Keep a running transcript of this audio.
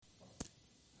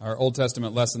Our Old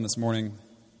Testament lesson this morning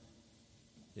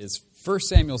is 1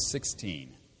 Samuel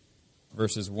 16,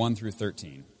 verses 1 through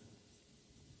 13.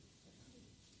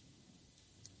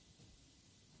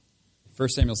 1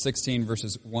 Samuel 16,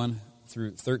 verses 1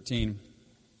 through 13.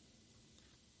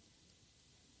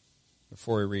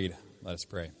 Before we read, let us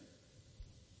pray.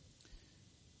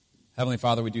 Heavenly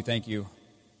Father, we do thank you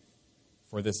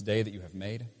for this day that you have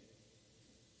made.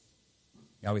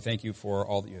 God, we thank you for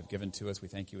all that you have given to us. We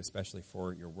thank you especially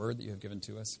for your word that you have given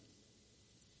to us.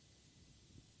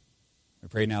 We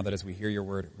pray now that as we hear your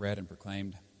word read and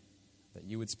proclaimed, that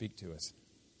you would speak to us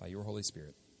by your Holy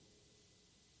Spirit.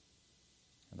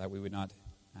 And that we would not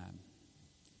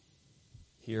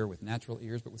hear with natural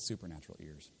ears, but with supernatural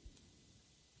ears.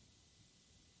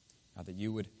 God, that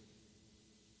you would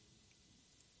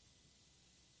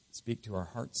speak to our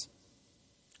hearts,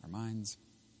 our minds,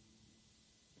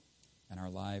 and our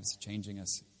lives, changing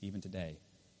us even today,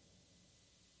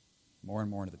 more and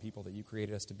more into the people that you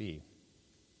created us to be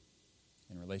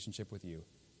in relationship with you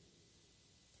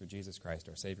through Jesus Christ,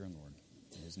 our Savior and Lord.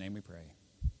 In his name we pray.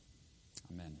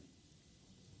 Amen.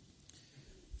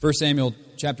 1 Samuel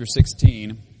chapter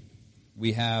 16,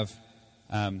 we have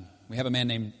a man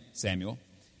named Samuel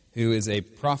who is a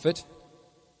prophet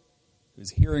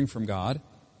who's hearing from God.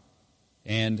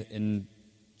 And in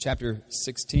chapter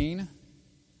 16,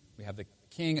 we have the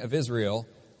king of Israel,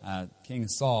 King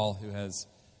Saul, who has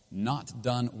not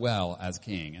done well as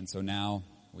king. And so now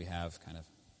we have kind of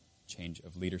change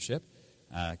of leadership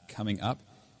coming up.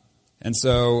 And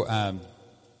so,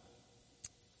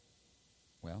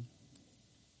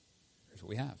 here's what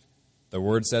we have. The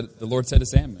Lord said to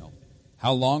Samuel,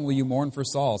 "How long will you mourn for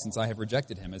Saul, since I have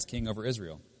rejected him as king over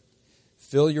Israel?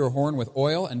 Fill your horn with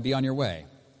oil and be on your way.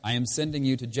 I am sending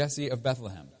you to Jesse of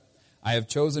Bethlehem. I have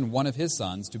chosen one of his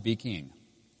sons to be king."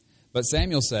 But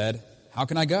Samuel said, "How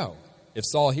can I go? If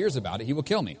Saul hears about it, he will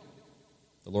kill me."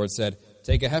 The Lord said,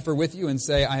 "Take a heifer with you and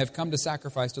say, 'I have come to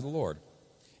sacrifice to the Lord.'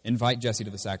 Invite Jesse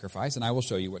to the sacrifice, and I will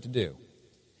show you what to do.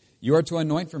 You are to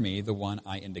anoint for me the one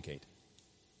I indicate."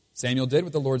 Samuel did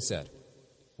what the Lord said.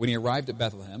 When he arrived at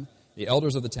Bethlehem, the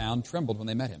elders of the town trembled when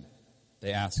they met him.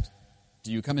 They asked,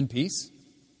 "Do you come in peace?"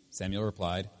 Samuel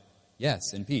replied,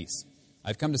 "Yes, in peace.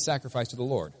 I've come to sacrifice to the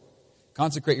Lord.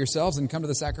 Consecrate yourselves and come to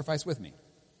the sacrifice with me."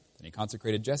 Then he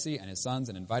consecrated Jesse and his sons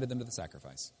and invited them to the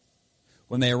sacrifice.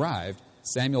 When they arrived,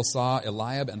 Samuel saw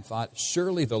Eliab and thought,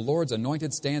 "Surely the Lord's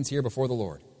anointed stands here before the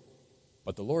Lord."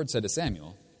 But the Lord said to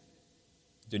Samuel,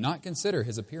 "Do not consider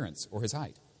his appearance or his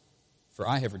height, for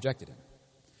I have rejected him.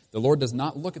 The Lord does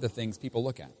not look at the things people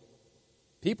look at.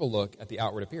 People look at the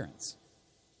outward appearance,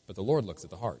 but the Lord looks at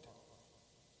the heart."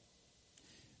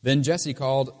 Then Jesse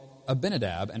called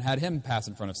Abinadab and had him pass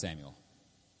in front of Samuel.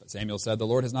 But Samuel said, "The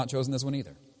Lord has not chosen this one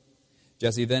either."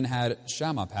 Jesse then had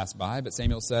Shammah pass by, but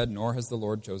Samuel said, "Nor has the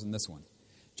Lord chosen this one."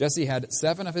 Jesse had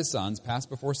 7 of his sons pass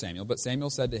before Samuel, but Samuel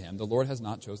said to him, "The Lord has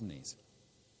not chosen these."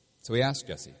 So he asked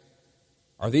Jesse,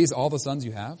 "Are these all the sons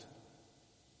you have?"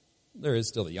 "There is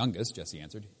still the youngest," Jesse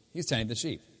answered. "He's tending the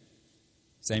sheep."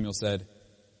 Samuel said,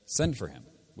 "Send for him.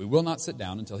 We will not sit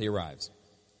down until he arrives."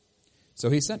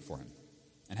 So he sent for him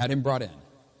and had him brought in.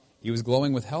 He was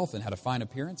glowing with health and had a fine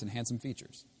appearance and handsome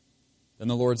features. Then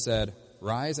the Lord said,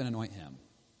 "Rise and anoint him.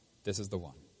 This is the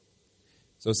one."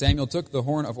 So Samuel took the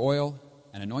horn of oil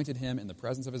and anointed him in the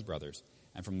presence of his brothers.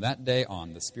 And from that day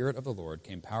on, the Spirit of the Lord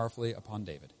came powerfully upon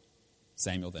David.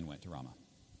 Samuel then went to Ramah.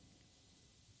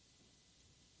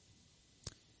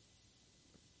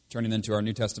 Turning then to our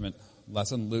New Testament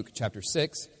lesson, Luke chapter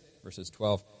 6, verses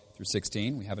 12 through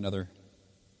 16. We have another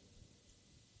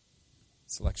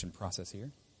selection process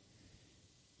here.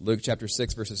 Luke chapter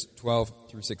 6, verses 12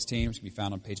 through 16, which can be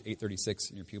found on page 836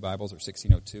 in your pew Bibles or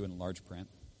 1602 in large print.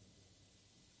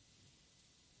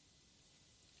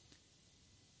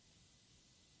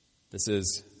 This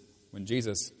is when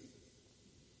Jesus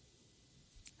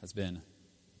has been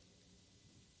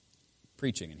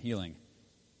preaching and healing.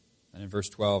 And in verse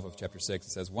 12 of chapter 6,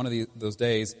 it says, "One of those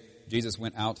days, Jesus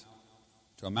went out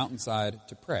to a mountainside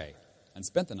to pray and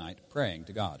spent the night praying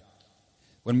to God.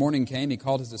 When morning came, he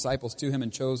called his disciples to him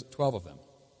and chose 12 of them,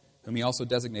 whom he also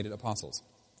designated apostles.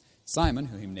 Simon,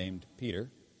 whom he named Peter,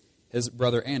 his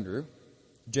brother Andrew,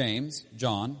 James,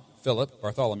 John, Philip,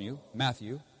 Bartholomew,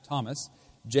 Matthew, Thomas,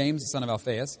 James, son of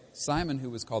Alphaeus, Simon, who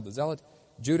was called the Zealot,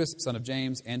 Judas, son of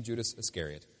James, and Judas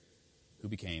Iscariot, who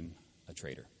became a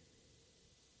traitor.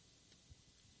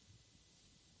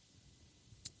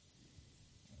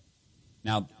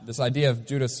 Now, this idea of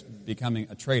Judas becoming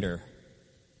a traitor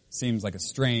seems like a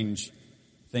strange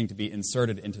thing to be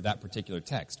inserted into that particular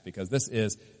text, because this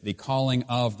is the calling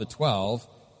of the 12,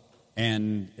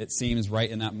 and it seems right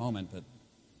in that moment that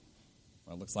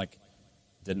Well, it looks like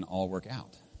it didn't all work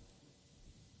out.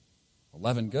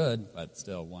 11 good, but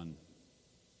still one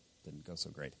didn't go so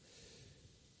great.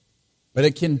 But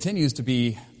it continues to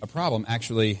be a problem,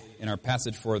 actually, in our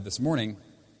passage for this morning,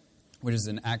 which is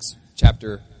in Acts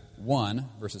chapter 1,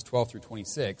 verses 12 through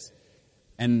 26.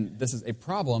 And this is a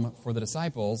problem for the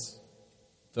disciples,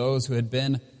 those who had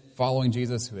been following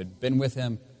Jesus, who had been with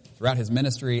him throughout his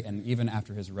ministry and even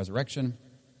after his resurrection.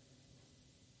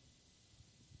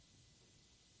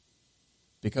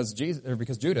 Because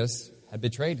Judas had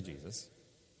betrayed Jesus,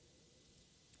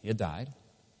 he had died,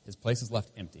 his place is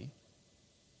left empty.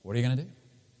 What are you going to do?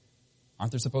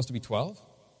 Aren't there supposed to be 12?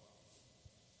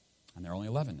 And there are only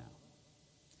 11 now.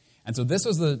 And so this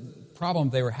was the problem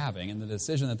they were having and the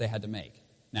decision that they had to make.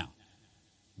 Now,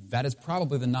 that is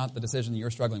probably not the decision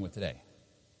you're struggling with today.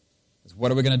 Is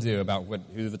what are we going to do about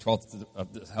who the 12th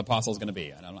apostle is going to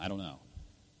be? I don't know.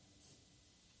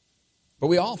 But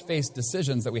we all face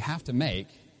decisions that we have to make.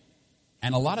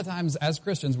 And a lot of times as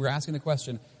Christians, we're asking the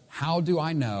question, how do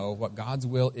I know what God's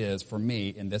will is for me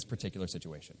in this particular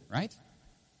situation, right?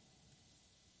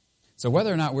 So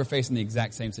whether or not we're facing the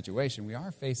exact same situation, we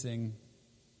are facing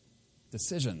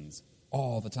decisions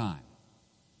all the time.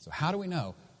 So how do we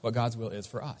know what God's will is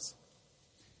for us?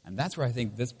 And that's where I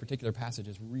think this particular passage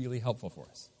is really helpful for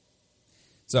us.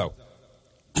 So,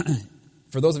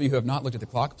 for those of you who have not looked at the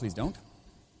clock, please don't.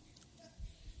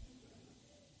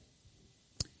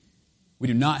 We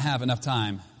do not have enough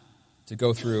time to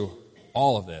go through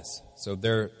all of this. So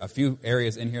there are a few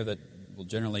areas in here that will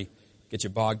generally get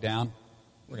you bogged down.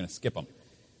 We're going to skip them.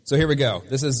 So here we go.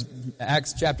 This is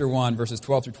Acts chapter 1, verses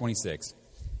 12 through 26.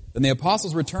 Then the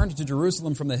apostles returned to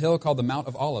Jerusalem from the hill called the Mount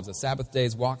of Olives, a Sabbath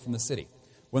day's walk from the city.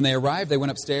 When they arrived, they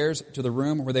went upstairs to the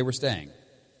room where they were staying.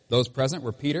 Those present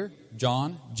were Peter,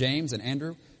 John, James, and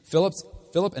Andrew,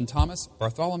 Philip and Thomas,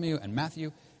 Bartholomew and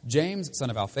Matthew, James, son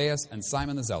of Alphaeus, and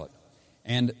Simon the Zealot,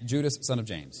 and Judas, son of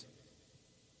James.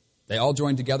 They all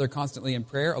joined together constantly in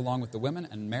prayer, along with the women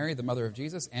and Mary, the mother of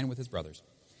Jesus, and with his brothers.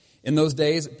 In those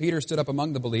days, Peter stood up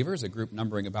among the believers, a group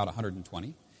numbering about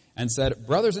 120, and said,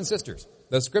 "Brothers and sisters,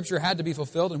 the scripture had to be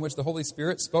fulfilled in which the Holy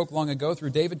Spirit spoke long ago through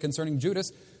David concerning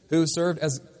Judas, who served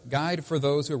as guide for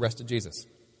those who arrested Jesus.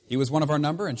 He was one of our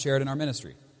number and shared in our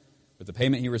ministry. With the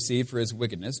payment he received for his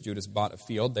wickedness, Judas bought a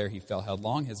field. There he fell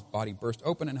headlong. His body burst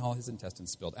open and all his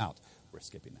intestines spilled out." We're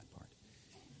skipping that part.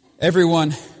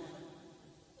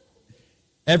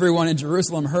 Everyone in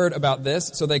Jerusalem heard about this,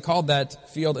 so they called that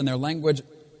field in their language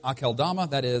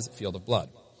Akeldama, that is, field of blood.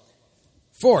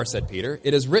 "For," said Peter,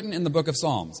 "it is written in the book of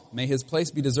Psalms, 'May his place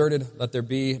be deserted, let there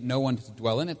be no one to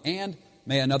dwell in it, and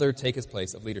may another take his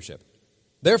place of leadership.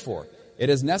 Therefore, it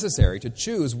is necessary to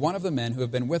choose one of the men who have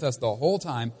been with us the whole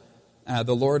time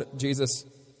the Lord Jesus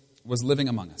was living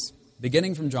among us,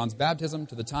 beginning from John's baptism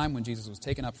to the time when Jesus was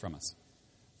taken up from us.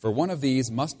 For one of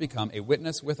these must become a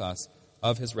witness with us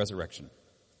of his resurrection.'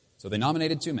 So they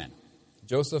nominated 2 men,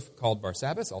 Joseph, called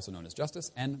Barsabbas, also known as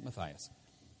Justus, and Matthias.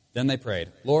 Then they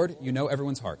prayed, 'Lord, you know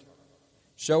everyone's heart.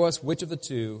 Show us which of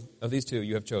these two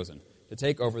you have chosen to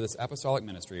take over this apostolic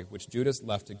ministry, which Judas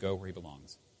left to go where he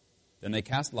belongs.' Then they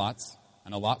cast lots,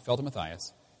 and a lot fell to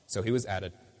Matthias, so he was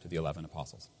added to the 11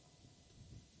 apostles."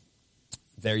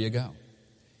 There you go.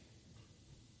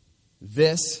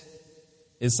 This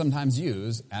is sometimes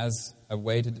used as a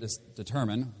way to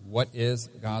determine what is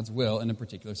God's will in a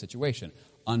particular situation.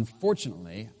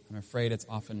 Unfortunately, I'm afraid it's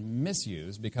often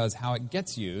misused, because how it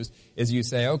gets used is you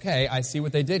say, okay, I see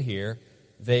what they did here.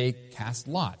 They cast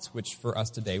lots, which for us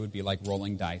today would be like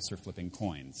rolling dice or flipping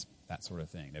coins, that sort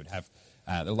of thing. They would have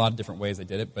there are a lot of different ways they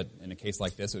did it, but in a case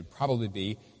like this, it would probably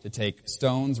be to take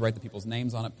stones, write the people's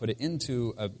names on it, put it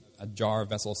into a jar,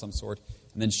 vessel of some sort,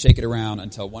 and then shake it around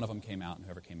until one of them came out, and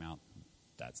whoever came out,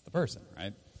 that's the person,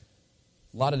 right?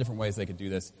 A lot of different ways they could do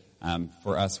this.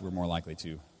 For us, we're more likely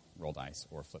to roll dice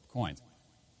or flip coins.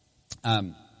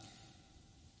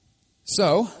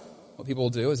 So what people will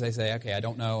do is they say, okay, I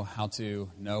don't know how to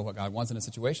know what God wants in a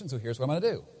situation, so here's what I'm going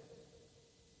to do.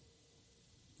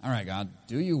 All right, God,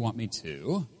 do you want me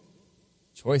to?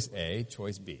 Choice A,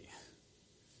 choice B.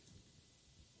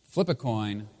 Flip a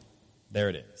coin, there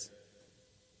it is.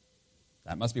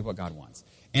 That must be what God wants.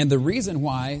 And the reason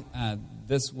why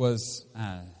this was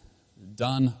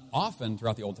done often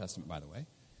throughout the Old Testament, by the way,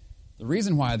 the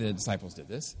reason why the disciples did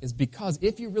this is because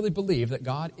if you really believe that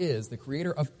God is the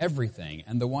creator of everything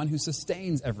and the one who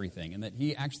sustains everything and that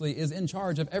he actually is in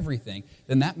charge of everything,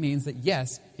 then that means that,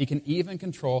 yes, he can even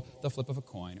control the flip of a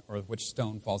coin or which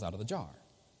stone falls out of the jar.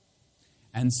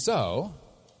 And so,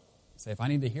 say, if I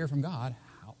need to hear from God,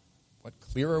 what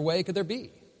clearer way could there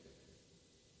be?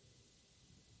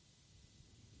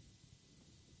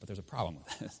 But there's a problem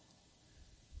with this.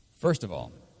 First of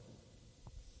all,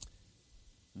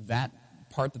 that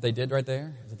part that they did right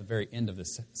there is at the very end of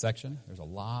this section. There's a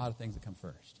lot of things that come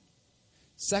first.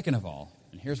 Second of all,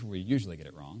 and here's where we usually get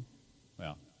it wrong.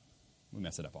 Well, we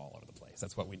mess it up all over the place.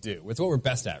 That's what we do. It's what we're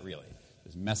best at, really,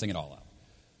 is messing it all up.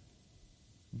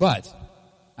 But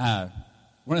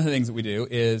one of the things that we do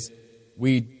is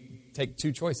we take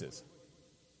two choices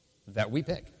that we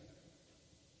pick,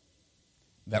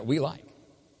 that we like.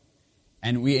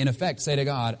 And we, in effect, say to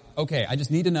God, okay, I just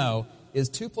need to know, is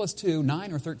 2 plus 2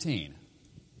 9 or 13?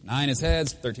 9 is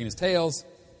heads, 13 is tails.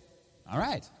 All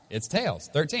right, it's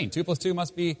tails, 13. 2 plus 2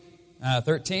 must be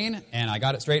 13, and I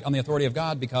got it straight on the authority of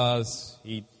God because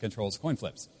he controls coin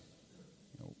flips.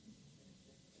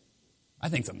 I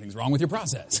think something's wrong with your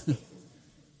process.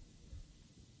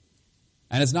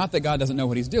 And it's not that God doesn't know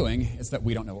what he's doing, it's that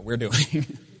we don't know what we're doing.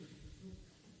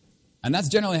 And that's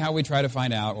generally how we try to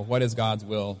find out, well, what is God's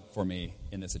will for me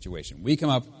in this situation? We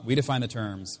come up, we define the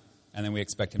terms, and then we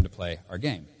expect him to play our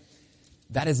game.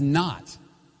 That is not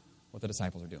what the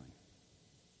disciples are doing,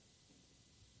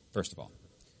 first of all.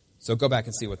 So go back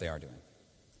and see what they are doing.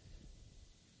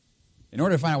 In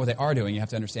order to find out what they are doing, you have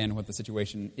to understand what the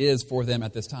situation is for them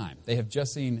at this time. They have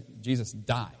just seen Jesus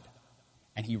died,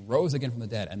 and he rose again from the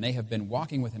dead, and they have been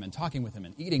walking with him and talking with him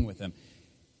and eating with him.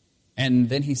 And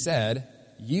then he said,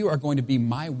 you are going to be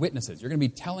my witnesses. You're going to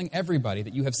be telling everybody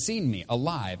that you have seen me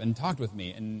alive and talked with me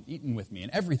and eaten with me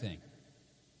and everything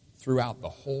throughout the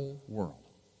whole world.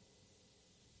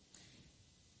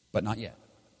 But not yet.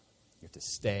 You have to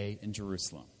stay in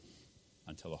Jerusalem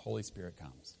until the Holy Spirit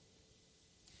comes.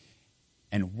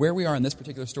 And where we are in this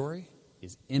particular story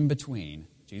is in between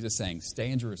Jesus saying,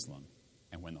 stay in Jerusalem,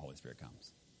 and when the Holy Spirit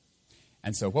comes.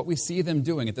 And so what we see them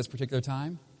doing at this particular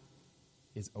time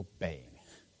is obeying.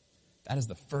 That is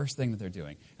the first thing that they're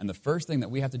doing. And the first thing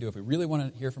that we have to do if we really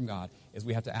want to hear from God is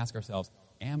we have to ask ourselves,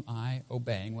 am I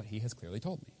obeying what he has clearly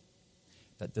told me?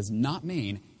 That does not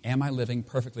mean, am I living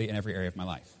perfectly in every area of my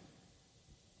life?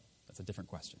 That's a different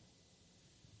question.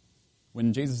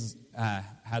 When Jesus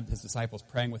had his disciples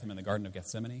praying with him in the Garden of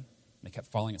Gethsemane, and they kept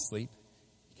falling asleep,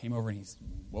 he came over and he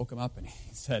woke them up and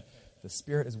he said, the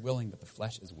spirit is willing, but the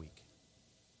flesh is weak.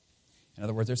 In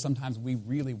other words, there's sometimes we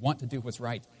really want to do what's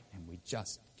right, and we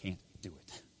just can't do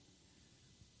it.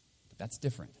 But that's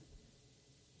different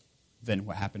than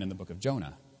what happened in the book of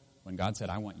Jonah, when God said,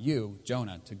 I want you,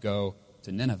 Jonah, to go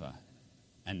to Nineveh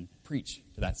and preach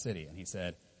to that city. And he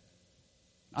said,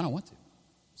 I don't want to,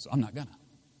 so I'm not gonna.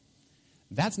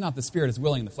 That's not the spirit is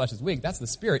willing and the flesh is weak. That's the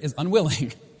spirit is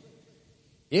unwilling.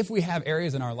 If we have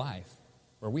areas in our life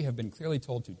where we have been clearly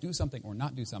told to do something or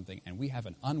not do something, and we have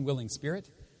an unwilling spirit,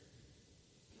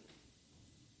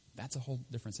 that's a whole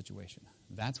different situation.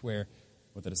 That's where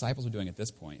what the disciples were doing at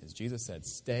this point is Jesus said,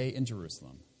 stay in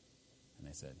Jerusalem. And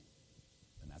they said,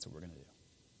 then that's what we're going to do.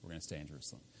 We're going to stay in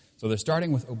Jerusalem. So they're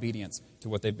starting with obedience to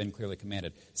what they've been clearly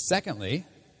commanded. Secondly,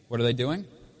 what are they doing?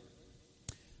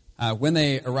 When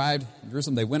they arrived in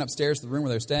Jerusalem, they went upstairs to the room where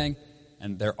they were staying,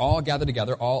 and they're all gathered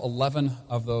together, all 11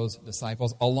 of those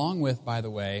disciples, along with, by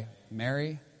the way,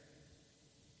 Mary,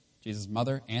 Jesus'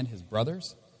 mother, and his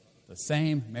brothers. The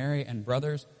same Mary and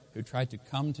brothers who tried to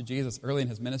come to Jesus early in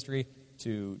his ministry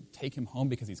to take him home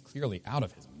because he's clearly out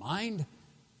of his mind.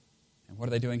 And what are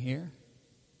they doing here?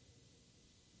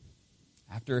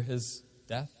 After his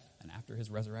death and after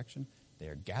his resurrection, they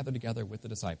are gathered together with the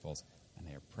disciples, and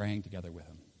they are praying together with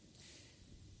him.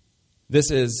 This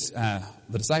is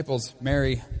the disciples,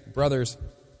 Mary, brothers,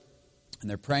 and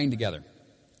they're praying together.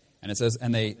 And it says,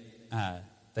 and they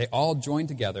all join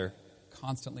together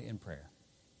constantly in prayer.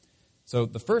 So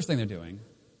the first thing they're doing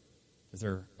is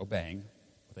they're obeying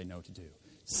what they know to do.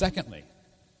 Secondly,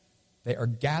 they are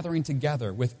gathering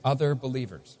together with other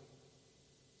believers.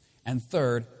 And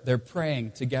third, they're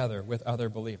praying together with other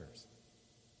believers.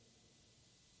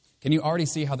 Can you already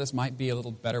see how this might be a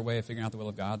little better way of figuring out the will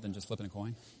of God than just flipping a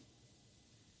coin?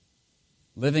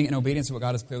 Living in obedience to what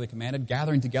God has clearly commanded,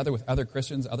 gathering together with other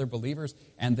Christians, other believers,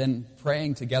 and then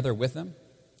praying together with them.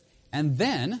 And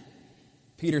then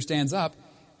Peter stands up,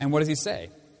 and what does he say?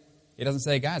 He doesn't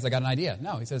say, guys, I got an idea.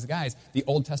 No, he says, guys, the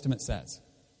Old Testament says.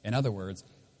 In other words,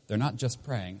 they're not just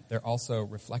praying, they're also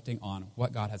reflecting on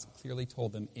what God has clearly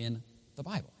told them in the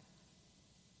Bible.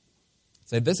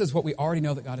 Say, this is what we already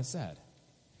know that God has said.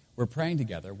 We're praying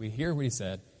together, we hear what he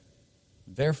said,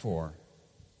 therefore,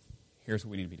 here's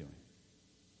what we need to be doing.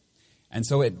 And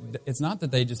so it's not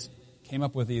that they just came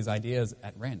up with these ideas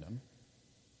at random,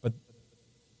 but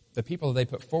the people that they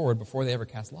put forward before they ever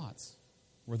cast lots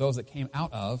were those that came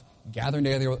out of gathering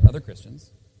together with other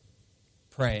Christians,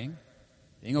 praying,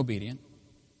 being obedient,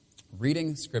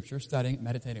 reading Scripture, studying,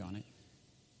 meditating on it.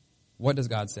 What does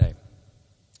God say?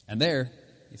 And there,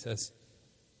 he says,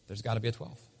 there's got to be a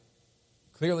 12th.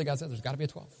 Clearly, God says there's got to be a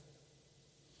 12th.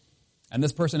 And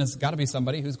this person has got to be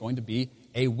somebody who's going to be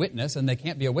a witness, and they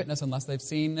can't be a witness unless they've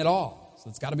seen it all. So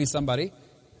it's got to be somebody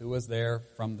who was there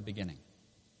from the beginning.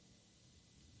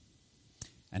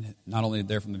 And not only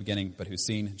there from the beginning, but who's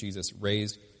seen Jesus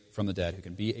raised from the dead, who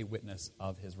can be a witness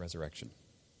of his resurrection.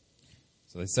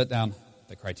 So they set down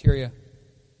the criteria,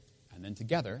 and then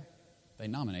together they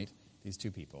nominate these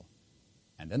two people.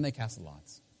 And then they cast the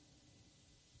lots.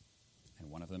 And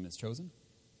one of them is chosen,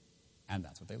 and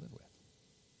that's what they live with.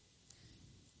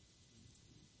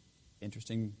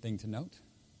 Interesting thing to note.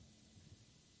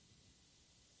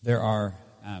 There's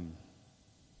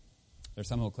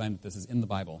some who will claim that this is in the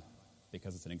Bible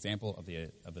because it's an example of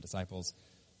the disciples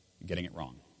getting it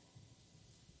wrong.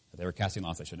 That they were casting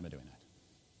lots, they shouldn't have been doing that.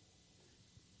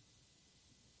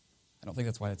 I don't think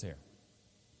that's why it's here.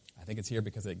 I think it's here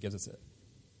because it gives us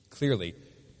clearly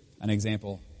an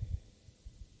example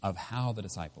of how the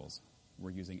disciples were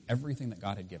using everything that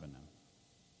God had given them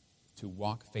to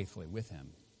walk faithfully with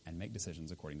him and make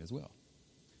decisions according to his will.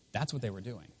 That's what they were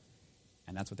doing.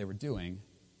 And that's what they were doing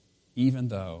even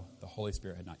though the Holy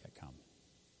Spirit had not yet come.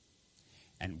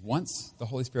 And once the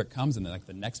Holy Spirit comes in the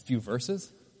next few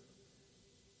verses,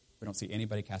 we don't see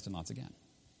anybody casting lots again.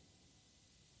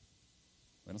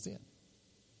 We don't see it.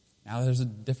 Now there's a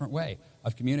different way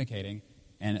of communicating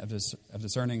and of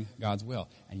discerning God's will.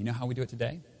 And you know how we do it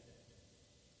today?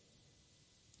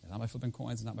 It's not by flipping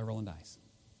coins, it's not by rolling dice.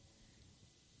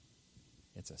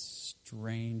 It's a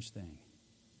strange thing.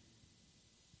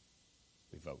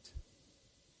 We vote.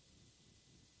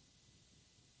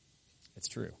 It's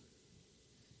true.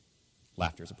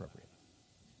 Laughter is appropriate.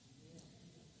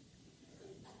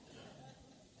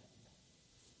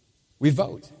 We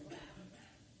vote.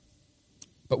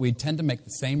 But we tend to make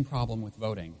the same problem with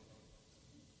voting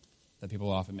that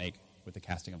people often make with the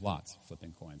casting of lots,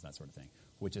 flipping coins, that sort of thing,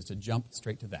 which is to jump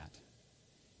straight to that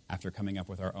after coming up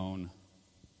with our own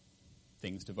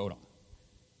things to vote on.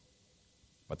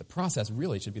 But the process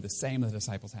really should be the same as the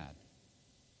disciples had.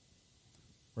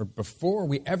 Where before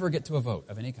we ever get to a vote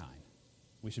of any kind,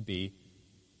 we should be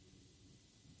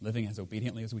living as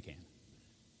obediently as we can.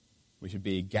 We should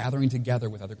be gathering together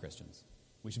with other Christians.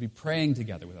 We should be praying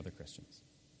together with other Christians.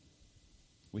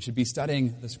 We should be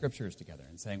studying the Scriptures together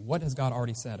and saying, what has God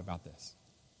already said about this?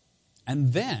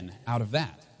 And then, out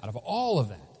of all of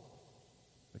that,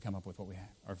 we come up with what we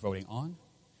are voting on.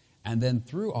 And then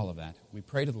through all of that, we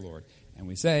pray to the Lord and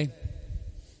we say,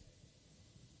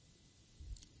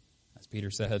 as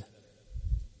Peter said,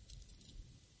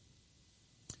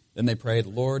 then they prayed,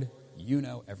 Lord, you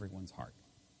know everyone's heart.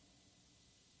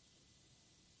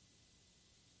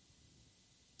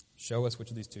 Show us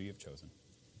which of these two you have chosen.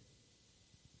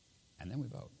 And then we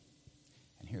vote.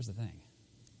 And here's the thing.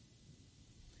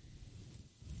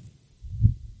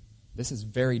 This is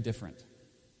very different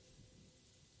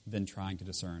than trying to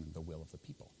discern the will of the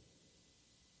people.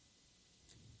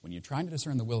 When you're trying to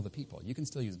discern the will of the people, you can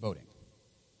still use voting.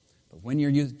 But when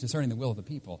you're discerning the will of the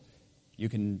people, you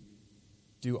can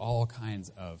do all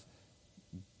kinds of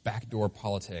backdoor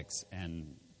politics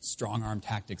and strong-arm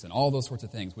tactics and all those sorts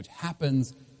of things, which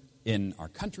happens in our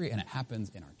country and it happens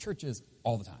in our churches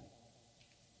all the time.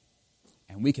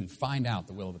 And we can find out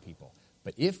the will of the people.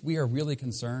 But if we are really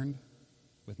concerned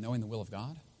with knowing the will of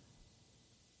God,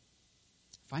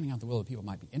 finding out the will of the people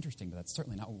might be interesting, but that's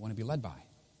certainly not what we want to be led by.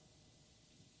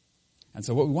 And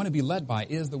so what we want to be led by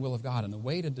is the will of God. And the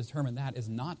way to determine that is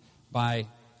not by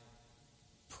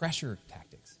pressure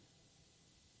tactics,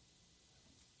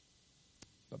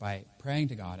 but by praying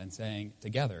to God and saying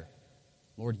together,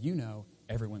 Lord, you know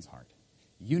everyone's heart.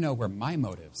 You know where my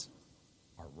motives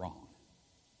are wrong.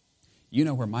 You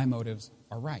know where my motives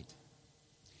are right.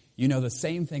 You know the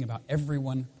same thing about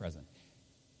everyone present.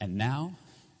 And now,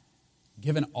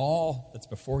 given all that's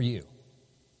before you,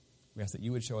 we ask that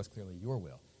you would show us clearly your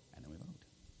will, and then we vote.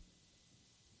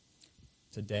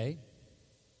 Today,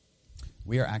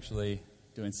 we are actually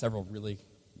doing several really,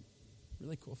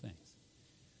 really cool things.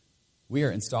 We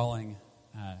are installing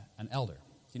an elder. Do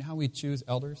you know how we choose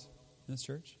elders in this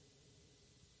church?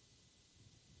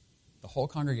 The whole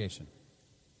congregation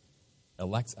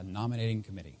elects a nominating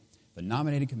committee. The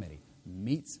nominating committee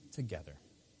meets together.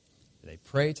 They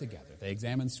pray together. They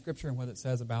examine Scripture and what it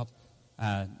says about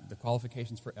the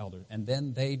qualifications for elders. And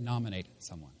then they nominate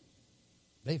someone.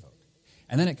 They vote.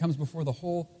 And then it comes before the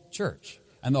whole church.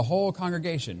 And the whole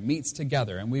congregation meets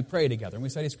together. And we pray together. And we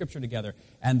study Scripture together.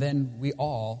 And then we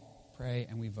all pray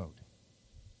and we vote.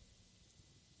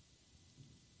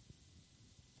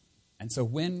 And so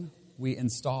when we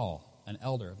install an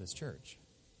elder of this church,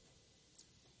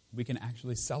 we can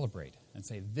actually celebrate and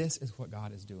say, this is what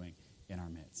God is doing in our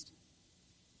midst.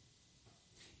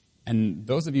 And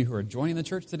those of you who are joining the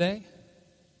church today,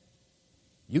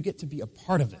 you get to be a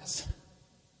part of this.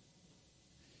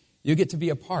 You get to be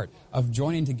a part of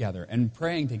joining together and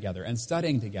praying together and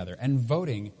studying together and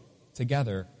voting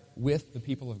together with the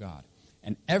people of God.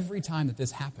 And every time that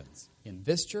this happens in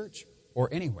this church or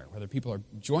anywhere, whether people are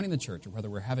joining the church or whether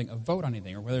we're having a vote on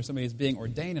anything or whether somebody is being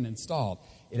ordained and installed,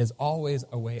 it is always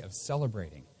a way of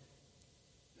celebrating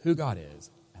who God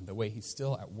is and the way he's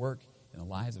still at work in the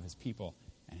lives of his people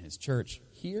and his church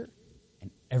here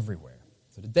and everywhere.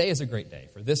 So today is a great day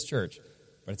for this church,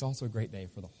 but it's also a great day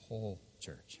for the whole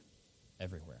church,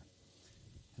 everywhere.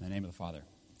 In the name of the Father,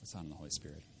 the Son, and the Holy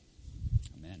Spirit.